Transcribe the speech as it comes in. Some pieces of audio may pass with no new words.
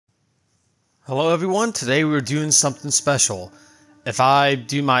Hello everyone, today we're doing something special. If I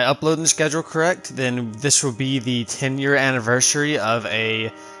do my uploading schedule correct, then this will be the 10-year anniversary of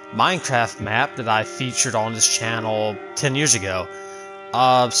a Minecraft map that I featured on this channel 10 years ago.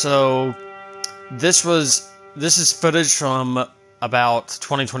 So this is footage from about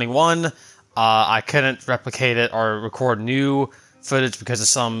 2021. I couldn't replicate it or record new footage because of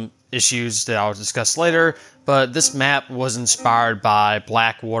some issues that I'll discuss later, but this map was inspired by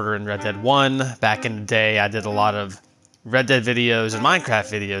Blackwater and Red Dead 1. Back in the day, I did a lot of Red Dead videos and Minecraft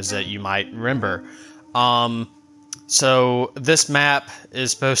videos that you might remember. So this map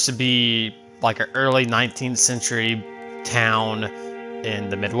is supposed to be like an early 19th century town in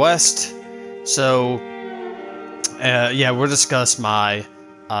the Midwest. So yeah, we'll discuss my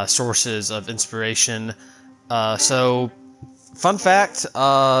sources of inspiration. So fun fact,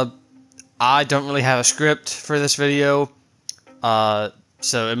 I don't really have a script for this video, so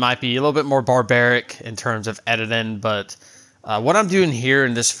it might be a little bit more barbaric in terms of editing, but what I'm doing here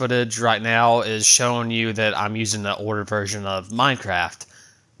in this footage right now is showing you that I'm using the older version of Minecraft.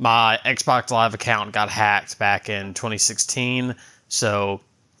 My Xbox Live account got hacked back in 2016, so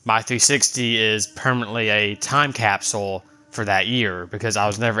my 360 is permanently a time capsule for that year because I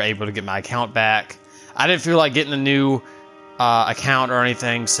was never able to get my account back. I didn't feel like getting a new account or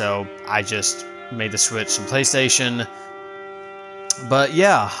anything, so I just made the switch to PlayStation. But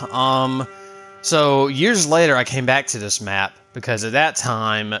yeah, so years later I came back to this map because at that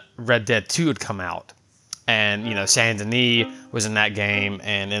time Red Dead 2 had come out, and you know, Saint Denis was in that game,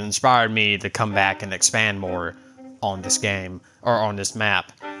 and it inspired me to come back and expand more on this game or on this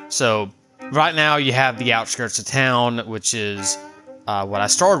map. So right now you have the outskirts of town, which is what I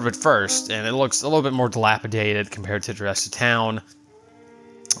started with first, and it looks a little bit more dilapidated compared to the rest of town.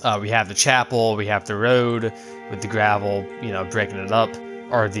 We have the chapel, we have the road with the gravel, you know, breaking it up,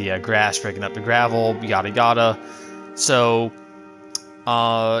 or the grass breaking up the gravel, yada yada. So,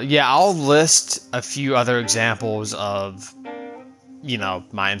 yeah, I'll list a few other examples of, you know,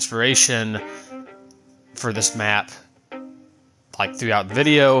 my inspiration for this map, like throughout the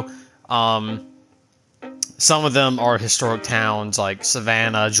video. Some of them are historic towns like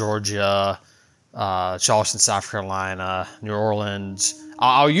Savannah, Georgia, Charleston, South Carolina, New Orleans.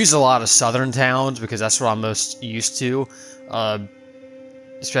 I'll use a lot of southern towns because that's what I'm most used to,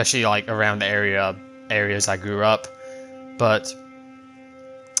 especially like around the areas I grew up. But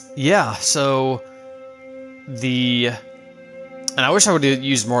yeah, so and I wish I would have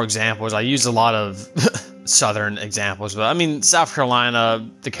used more examples. I used a lot of southern examples, but I mean, South Carolina,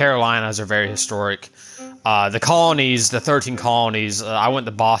 the Carolinas are very historic. The colonies, the 13 colonies, I went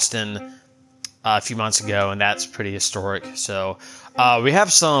to Boston a few months ago, and that's pretty historic. So we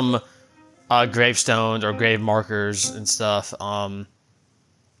have some gravestones or grave markers and stuff,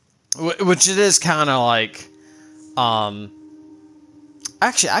 which it is kind of like...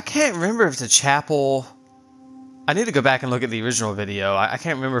 actually, I can't remember if the chapel... I need to go back and look at the original video. I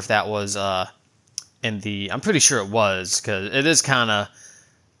can't remember if that was in the... I'm pretty sure it was, because it is kind of...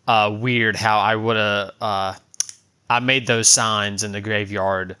 weird how I would have I made those signs in the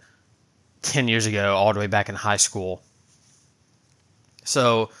graveyard 10 years ago, all the way back in high school.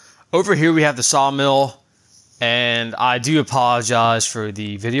 So over here we have the Sawmill, and I do apologize for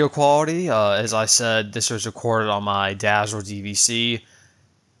the video quality. As I said, this was recorded on my Dazzle DVC.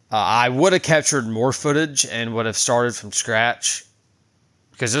 I would have captured more footage and would have started from scratch,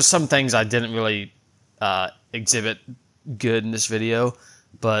 because there's some things I didn't really exhibit good in this video.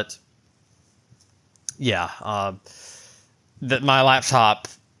 But yeah, that my laptop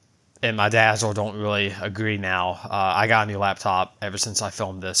and my Dazzle don't really agree now. I got a new laptop ever since I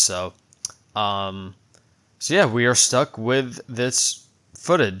filmed this, so yeah, we are stuck with this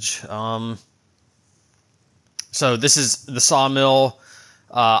footage. So this is the Sawmill.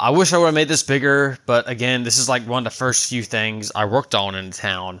 I wish I would have made this bigger, but again, this is like one of the first few things I worked on in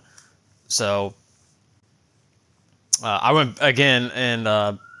town. So I went again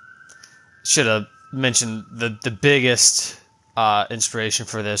and should have mentioned the biggest inspiration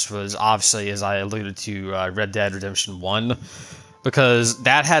for this was obviously, as I alluded to, Red Dead Redemption 1, because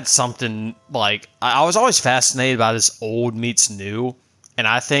that had something like... I was always fascinated by this old meets new, and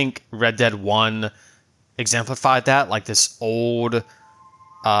I think Red Dead 1 exemplified that, like this old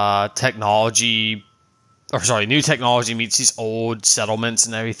technology, or sorry, new technology meets these old settlements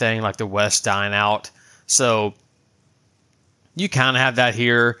and everything, like the West dying out. So you kind of have that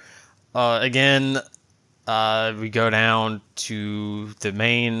here. Again, we go down to the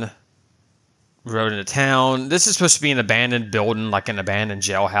main road into town. This is supposed to be an abandoned building, like an abandoned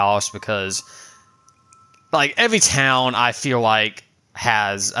jailhouse, because like every town, I feel like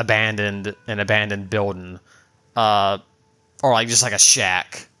has an abandoned building, or like just like a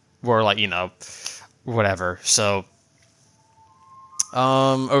shack where like, you know, whatever. So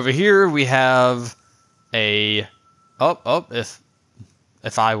over here we have a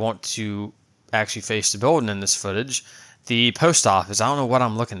if I want to actually face the building in this footage, the post office. I don't know what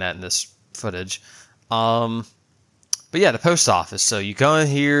I'm looking at in this footage. But yeah, the post office. So you go in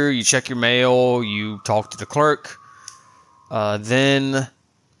here, you check your mail, you talk to the clerk, then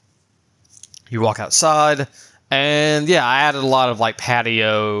you walk outside, and yeah, I added a lot of like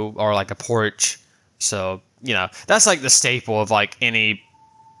patio or like a porch. So, you know, that's like the staple of like any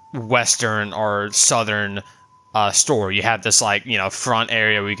Western or Southern store. You have this like, you know, front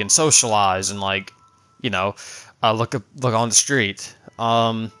area where you can socialize and like, you know, look on the street.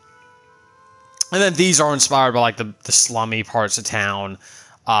 And then these are inspired by like the slummy parts of town,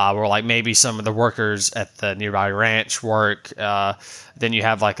 where like maybe some of the workers at the nearby ranch work. Then you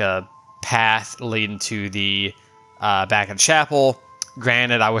have like a path leading to the back of the chapel.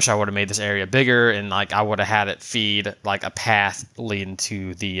 Granted, I wish I would have made this area bigger, and like I would have had it feed like a path leading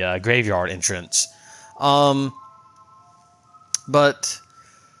to the graveyard entrance. But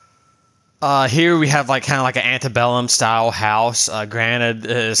here we have like kind of like an antebellum style house. Granted,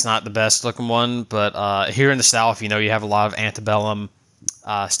 it's not the best looking one, but here in the South, you know, you have a lot of antebellum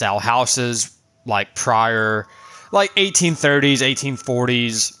style houses, like prior, like 1830s,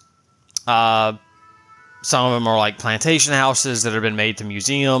 1840s. Some of them are like plantation houses that have been made to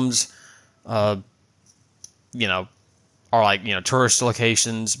museums. You know, are like, you know, tourist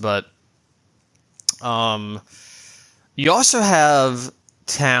locations, but you also have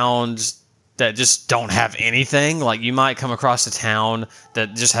towns that just don't have anything. Like you might come across a town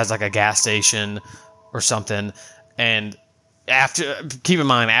that just has like a gas station or something, and keep in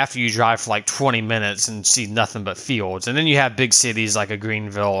mind, after you drive for like 20 minutes and see nothing but fields, and then you have big cities like a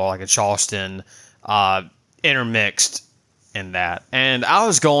Greenville or like a Charleston, intermixed in that. And I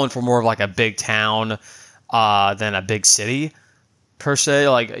was going for more of like a big town than a big city per se.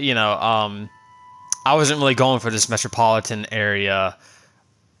 Like, you know, I wasn't really going for this metropolitan area,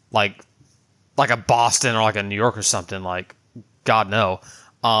 like a Boston or like a New York or something. Like, God no.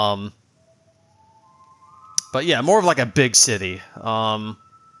 But yeah, more of like a big city. Oh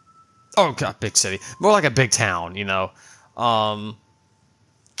God, big city. More like a big town, you know.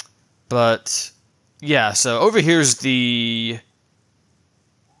 But yeah, so over here's the.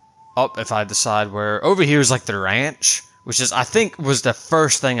 Oh, if I decide where. Over here is like the ranch, which is, I think, was the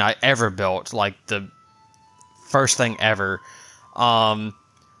first thing I ever built. Like the first thing ever.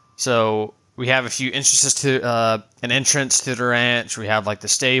 So we have a few entrances to an entrance to the ranch. We have like the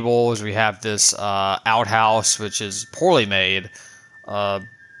stables. We have this outhouse, which is poorly made,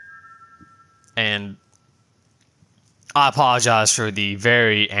 and I apologize for the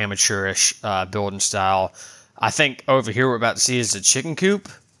very amateurish building style. I think over here we're about to see is the chicken coop,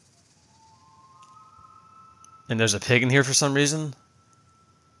 and there's a pig in here for some reason.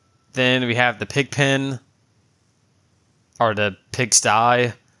 Then we have the pig pen, or the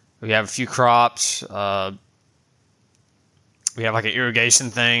pigsty. We have a few crops. We have like an irrigation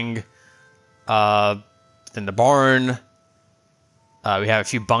thing. Then the barn. We have a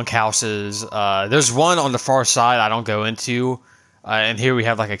few bunkhouses. There's one on the far side I don't go into. And here we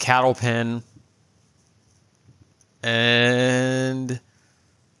have like a cattle pen. And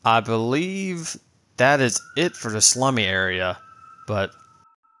I believe that is it for the slummy area. But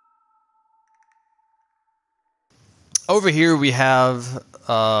over here we have,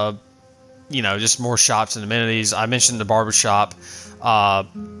 you know, just more shops and amenities. I mentioned the barbershop.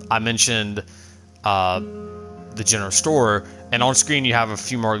 I mentioned the general store. And on screen you have a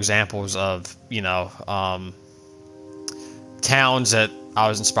few more examples of, you know, towns that I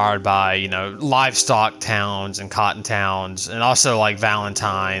was inspired by, you know, livestock towns and cotton towns. And also like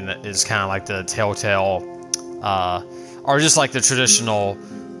Valentine is kind of like the telltale, or just like the traditional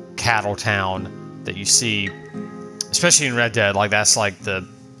cattle town that you see, especially in Red Dead. Like that's like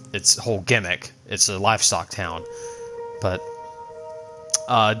its whole gimmick. It's a livestock town. But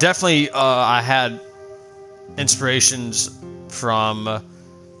definitely I had inspirations from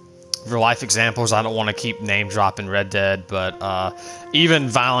real life examples. I don't want to keep name dropping Red Dead, but even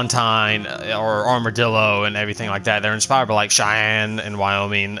Valentine or Armadillo and everything like that, they're inspired by like Cheyenne and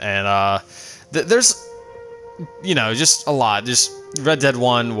Wyoming, and there's, you know, just a lot. Just Red Dead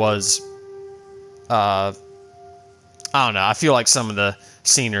 1 was, I don't know, I feel like some of the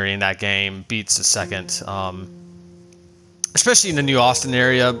scenery in that game beats the second, especially in the New Austin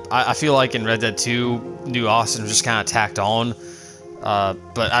area. I feel like in Red Dead 2, New Austin was just kind of tacked on.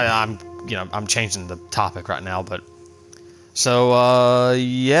 But I'm changing the topic right now. But So,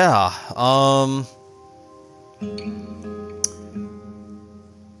 yeah.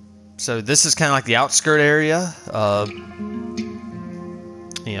 So this is kind of like the outskirt area.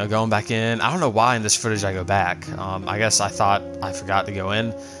 You know, going back in. I don't know why in this footage I go back. I guess I thought I forgot to go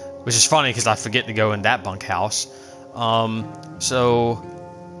in, which is funny because I forget to go in that bunkhouse. So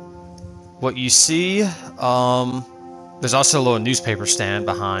what you see, there's also a little newspaper stand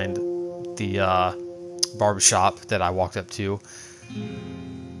behind the barbershop that I walked up to.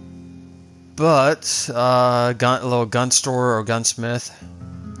 But a little gun store or gunsmith.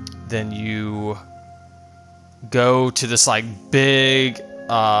 Then you go to this like big,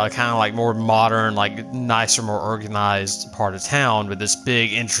 kind of like more modern, like nicer, more organized part of town with this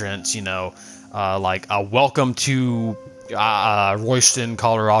big entrance. You know, like a welcome to Royston,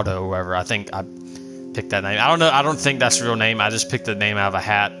 Colorado, or wherever. I think I picked that name. I don't know. I don't think that's the real name. I just picked the name out of a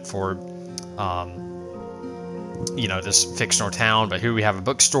hat for, you know, this fictional town. But here we have a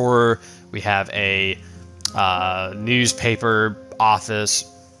bookstore. We have a newspaper office.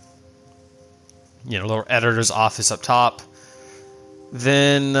 You know, little editor's office up top.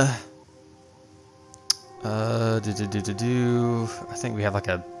 Then, I think we have like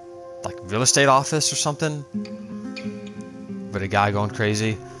a real estate office or something. But a guy going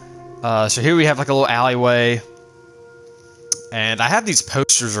crazy. So here we have like a little alleyway. And I have these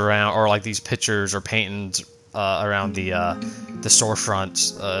posters around, or like these pictures or paintings around the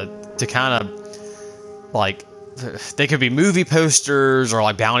storefronts to kind of like, they could be movie posters or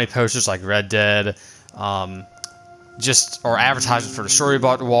like bounty posters like Red Dead, or advertisements for the store you're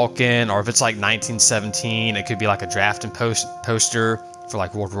about to walk in, or if it's like 1917, it could be like a draft and poster for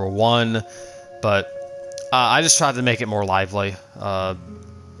like World War I. But I just tried to make it more lively. And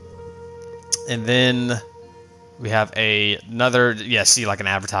then we have another, see like an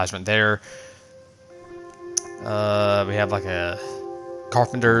advertisement there. We have like a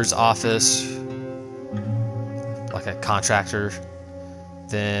carpenter's office, like a contractor.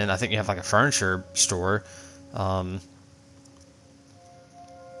 Then I think you have like a furniture store.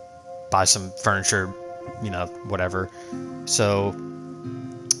 Buy some furniture, you know, whatever. So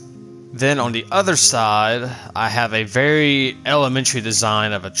then on the other side, I have a very elementary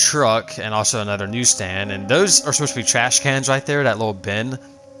design of a truck and also another newsstand. And those are supposed to be trash cans right there, that little bin.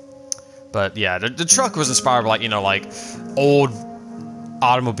 But yeah, the truck was inspired by, like, you know, like old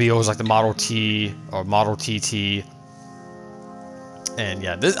automobiles like the Model T or Model TT. And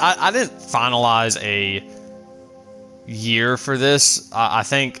yeah, this I didn't finalize a year for this. I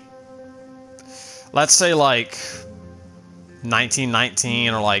think, let's say like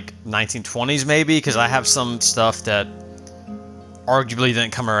 1919 or like 1920s maybe, because I have some stuff that arguably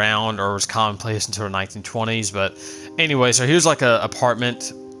didn't come around or was commonplace until the 1920s. But anyway, so here's like a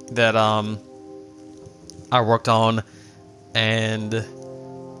apartment that I worked on, and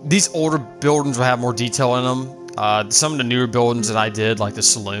these older buildings will have more detail in them. Some of the newer buildings that I did, like the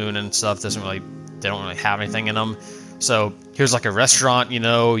Saloon and stuff, they don't really have anything in them. So here's like a restaurant, you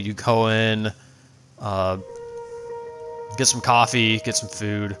know, you go in, get some coffee, get some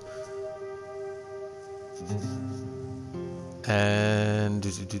food, and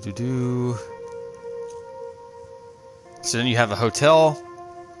so then you have a hotel.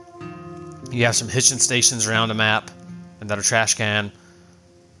 You have some hitching stations around the map, another trash can.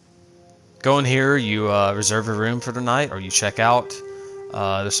 Go in here, you reserve a room for the night, or you check out.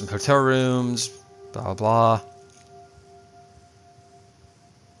 There's some hotel rooms, blah, blah, blah.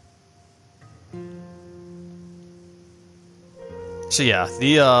 So yeah,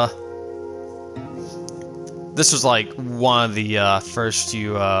 this was like one of the first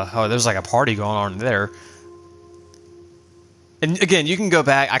few, there's like a party going on there. And again, you can go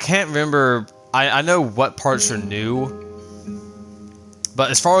back. I can't remember. I know what parts are new.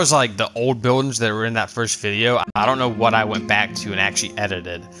 But as far as like the old buildings that were in that first video, I don't know what I went back to and actually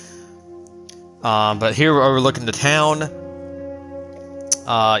edited. But here we're overlooking the town.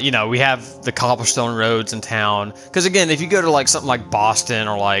 You know, we have the cobblestone roads in town. Because again, if you go to like something like Boston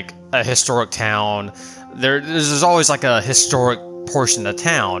or like a historic town, there's always like a historic portion of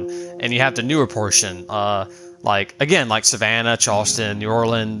town. And you have the newer portion. Like, again, like Savannah, Charleston, New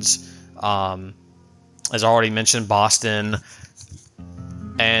Orleans, as already mentioned, Boston.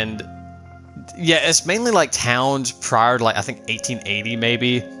 And yeah, it's mainly like towns prior to like, I think 1880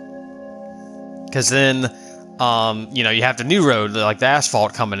 maybe. Because then, you know, you have the new road, like the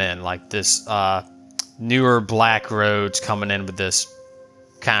asphalt coming in, like this newer black roads coming in with this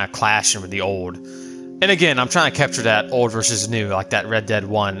kind of clashing with the old. And again, I'm trying to capture that old versus new, like that Red Dead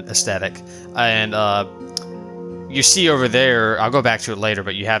 1 aesthetic. And you see over there, I'll go back to it later,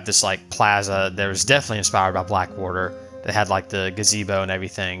 but you have this like plaza that was definitely inspired by Blackwater. that had like the gazebo and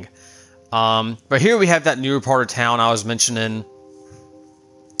everything. But here we have that newer part of town I was mentioning.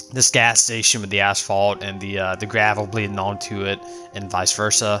 This gas station with the asphalt and the gravel bleeding onto it, and vice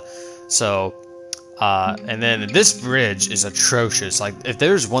versa. So, and then this bridge is atrocious. Like, if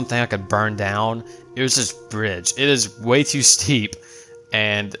there's one thing I could burn down, it was this bridge. It is way too steep,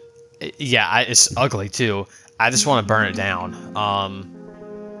 and yeah, it's ugly too. I just want to burn it down.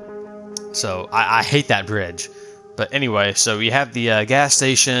 So I hate that bridge. But anyway, so you have the gas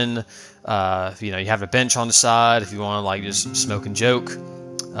station. You know, you have a bench on the side if you want to like just smoke and joke.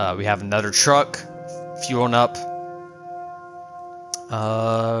 We have another truck fueling up.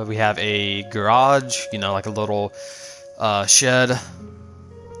 We have a garage, you know, like a little shed.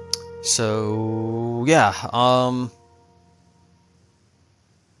 So yeah,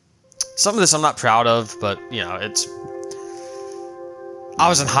 some of this I'm not proud of, but you know, I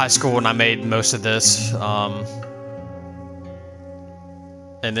was in high school when I made most of this.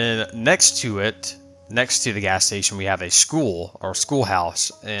 And then next to the gas station, we have a school or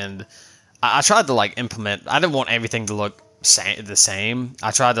schoolhouse. And I tried to like implement, I didn't want everything to look the same.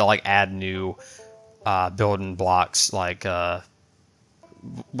 I tried to like add new building blocks, like,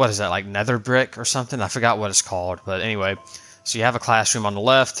 what is that, like nether brick or something? I forgot what it's called. But anyway, so you have a classroom on the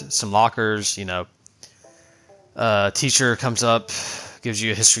left, some lockers, you know. Teacher comes up, gives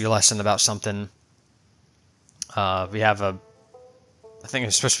you a history lesson about something. We have I think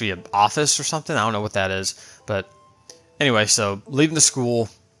it's supposed to be an office or something. I don't know what that is. But anyway, so leaving the school.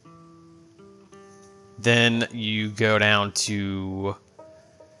 Then you go down to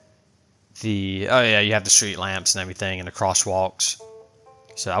you have the street lamps and everything and the crosswalks.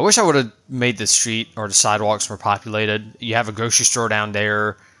 So I wish I would have made the street or the sidewalks more populated. You have a grocery store down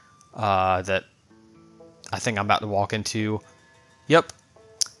there that I think I'm about to walk into. Yep.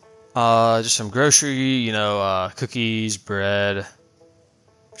 Just some grocery, you know, cookies, bread,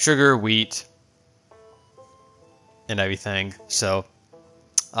 sugar, wheat, and everything. So,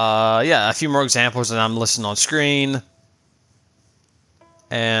 yeah, a few more examples that I'm listing on screen.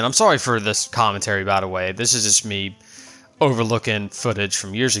 And I'm sorry for this commentary, by the way. This is just me overlooking footage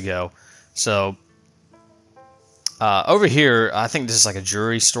from years ago. So, over here, I think this is like a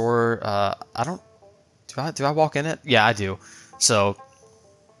jewelry store. Do I walk in it? Yeah, I do. So,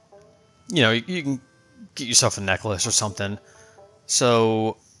 you know, you can get yourself a necklace or something.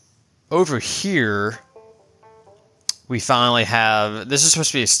 So, over here, we finally have, this is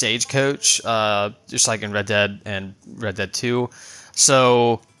supposed to be a stagecoach, just like in Red Dead and Red Dead 2.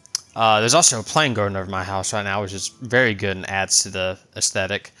 So, there's also a plane going over my house right now, which is very good and adds to the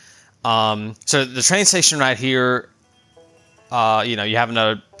aesthetic. So the train station right here, you know, you have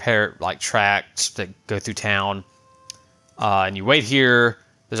another pair like tracks that go through town, and you wait here.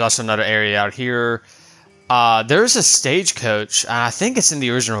 There's also another area out here. There's a stagecoach, and I think it's in the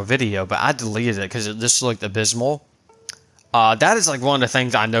original video, but I deleted it because it just looked abysmal. That is like one of the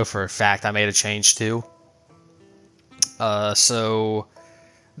things I know for a fact I made a change to. So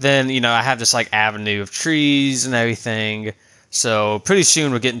then, you know, I have this like avenue of trees and everything. So pretty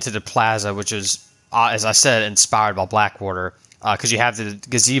soon we're getting to the plaza, which is, as I said, inspired by Blackwater. Because you have the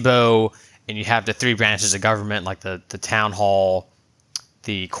gazebo and you have the three branches of government, like the town hall,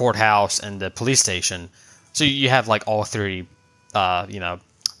 the courthouse, and the police station. So you have like all three, you know,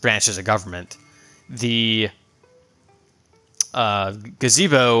 branches of government. The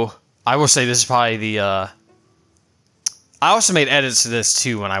gazebo, I will say this is probably the... I also made edits to this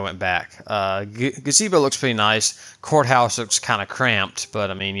too when I went back. Gazebo looks pretty nice. Courthouse looks kind of cramped,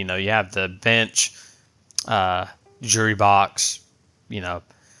 but I mean, you know, you have the bench, jury box, you know,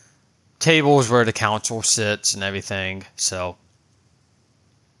 tables where the council sits and everything. So,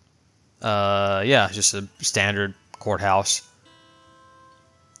 yeah, just a standard courthouse.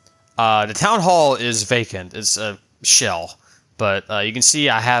 The town hall is vacant. It's a shell, but you can see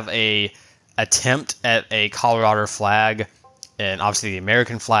I have a attempt at a Colorado flag and obviously the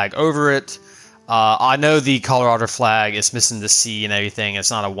American flag over it. I know the Colorado flag is missing the C and everything.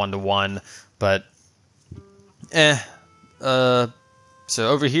 It's not a 1-to-1, but so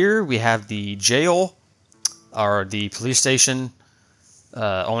over here we have the jail or the police station.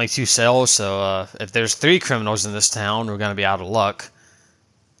 Only 2 cells, so if there's 3 criminals in this town, we're gonna be out of luck.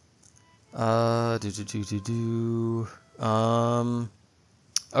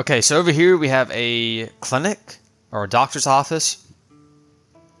 Okay, so over here we have a clinic or a doctor's office.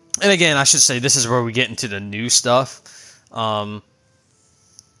 And again, I should say this is where we get into the new stuff. So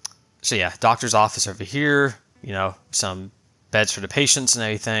yeah, doctor's office over here, you know, some beds for the patients and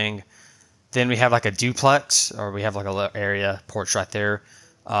everything. Then we have like a duplex, or we have like a little area, porch right there,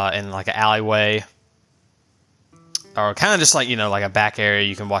 and like an alleyway. or kind of just like, like a back area.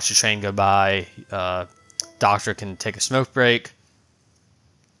 You can watch the train go by. Doctor can take a smoke break.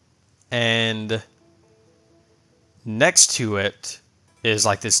 And next to it is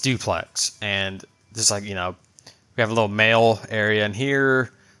like this duplex. And just like, we have a little mail area in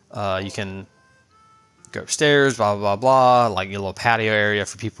here. You can go upstairs, blah, blah, blah, like a little patio area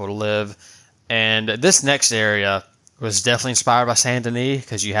for people to live. And this next area was definitely inspired by Saint Denis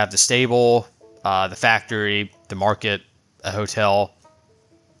because you have the stable, the factory, the market, a hotel.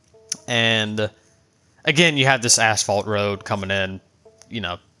 And again, you have this asphalt road coming in,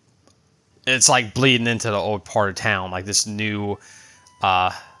 it's like bleeding into the old part of town, like this new,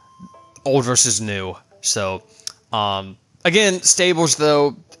 old versus new. So, again, stables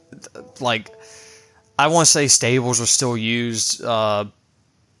though, like, I want to say stables were still used,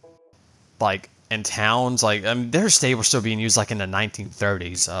 like in towns. Like, I mean, there's stables still being used like in the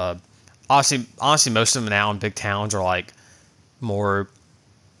 1930s. Honestly, most of them now in big towns are like more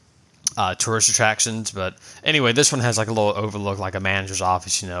tourist attractions. But anyway, this one has like a little overlook, like a manager's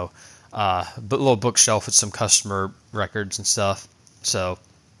office, but a little bookshelf with some customer records and stuff. So,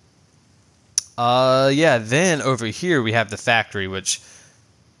 yeah. Then over here we have the factory, which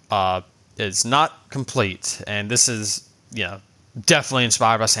is not complete, and this is definitely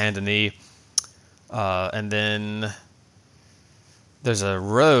inspired by Saint Denis. And then there's a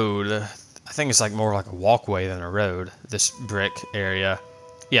road. I think it's like more like a walkway than a road. This brick area.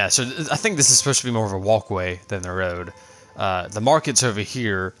 Yeah, so I think this is supposed to be more of a walkway than a road. The market's over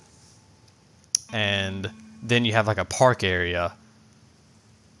here, and then you have like a park area,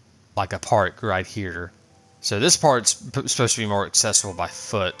 like a park right here. So this part's supposed to be more accessible by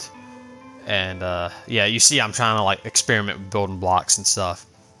foot. And yeah, you see I'm trying to like experiment with building blocks and stuff.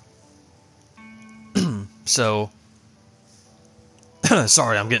 So,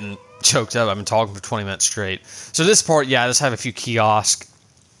 sorry, I'm getting choked up. I've been talking for 20 minutes straight. So this part, yeah, I just have a few kiosks,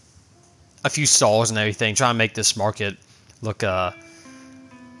 a few stalls and everything. Trying to make this market look a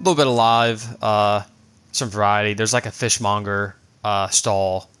little bit alive. Some variety. There's like a fishmonger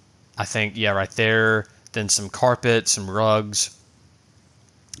stall, I think. Yeah, right there. Then some carpet, some rugs.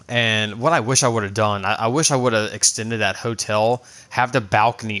 And what I wish I would have done, I wish I would have extended that hotel, have the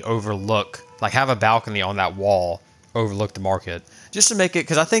balcony overlook, like have a balcony on that wall, overlook the market, just to make it,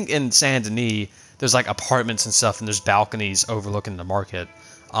 because I think in Saint Denis, there's like apartments and stuff, and there's balconies overlooking the market.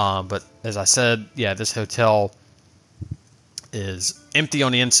 But as I said, yeah, this hotel is empty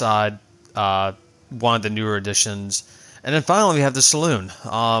on the inside, one of the newer additions. And then finally we have the saloon.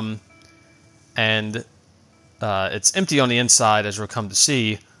 And it's empty on the inside, as we'll come to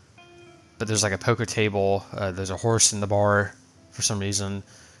see. But there's like a poker table. There's a horse in the bar for some reason.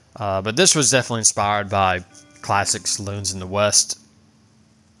 But this was definitely inspired by classic saloons in the West.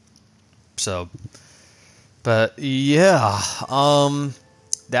 So, but yeah,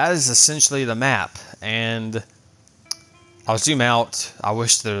 that is essentially the map. And I'll zoom out. I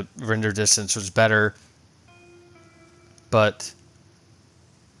wish the render distance was better. But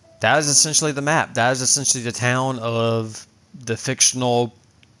that is essentially the map. That is essentially the town of the fictional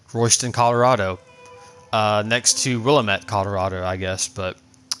Royston, Colorado. Next to Willamette, Colorado, I guess. But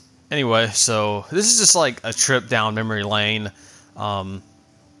anyway, so this is just like a trip down memory lane.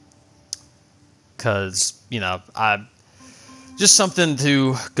 Because, I just something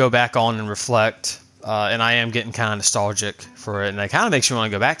to go back on and reflect. And I am getting kind of nostalgic for it. And it kind of makes me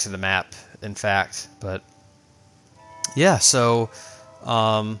want to go back to the map, in fact. But yeah, so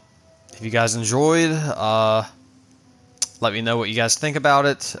if you guys enjoyed, let me know what you guys think about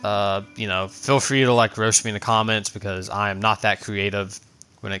it. Feel free to like roast me in the comments because I am not that creative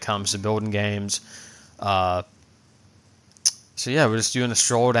when it comes to building games. So yeah, we're just doing a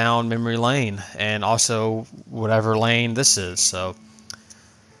stroll down memory lane, and also whatever lane this is. So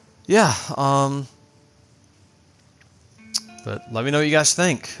yeah, but let me know what you guys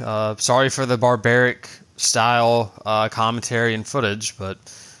think. Sorry for the barbaric style commentary and footage, but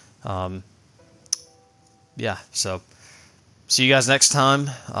yeah, so see you guys next time.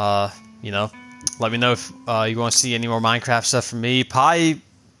 Let me know if you want to see any more Minecraft stuff from me. Probably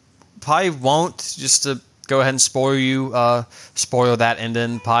won't, just to go ahead and spoil that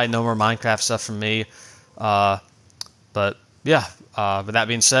ending. Probably no more Minecraft stuff from me. But yeah, with that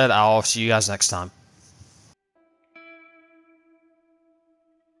being said, I'll see you guys next time.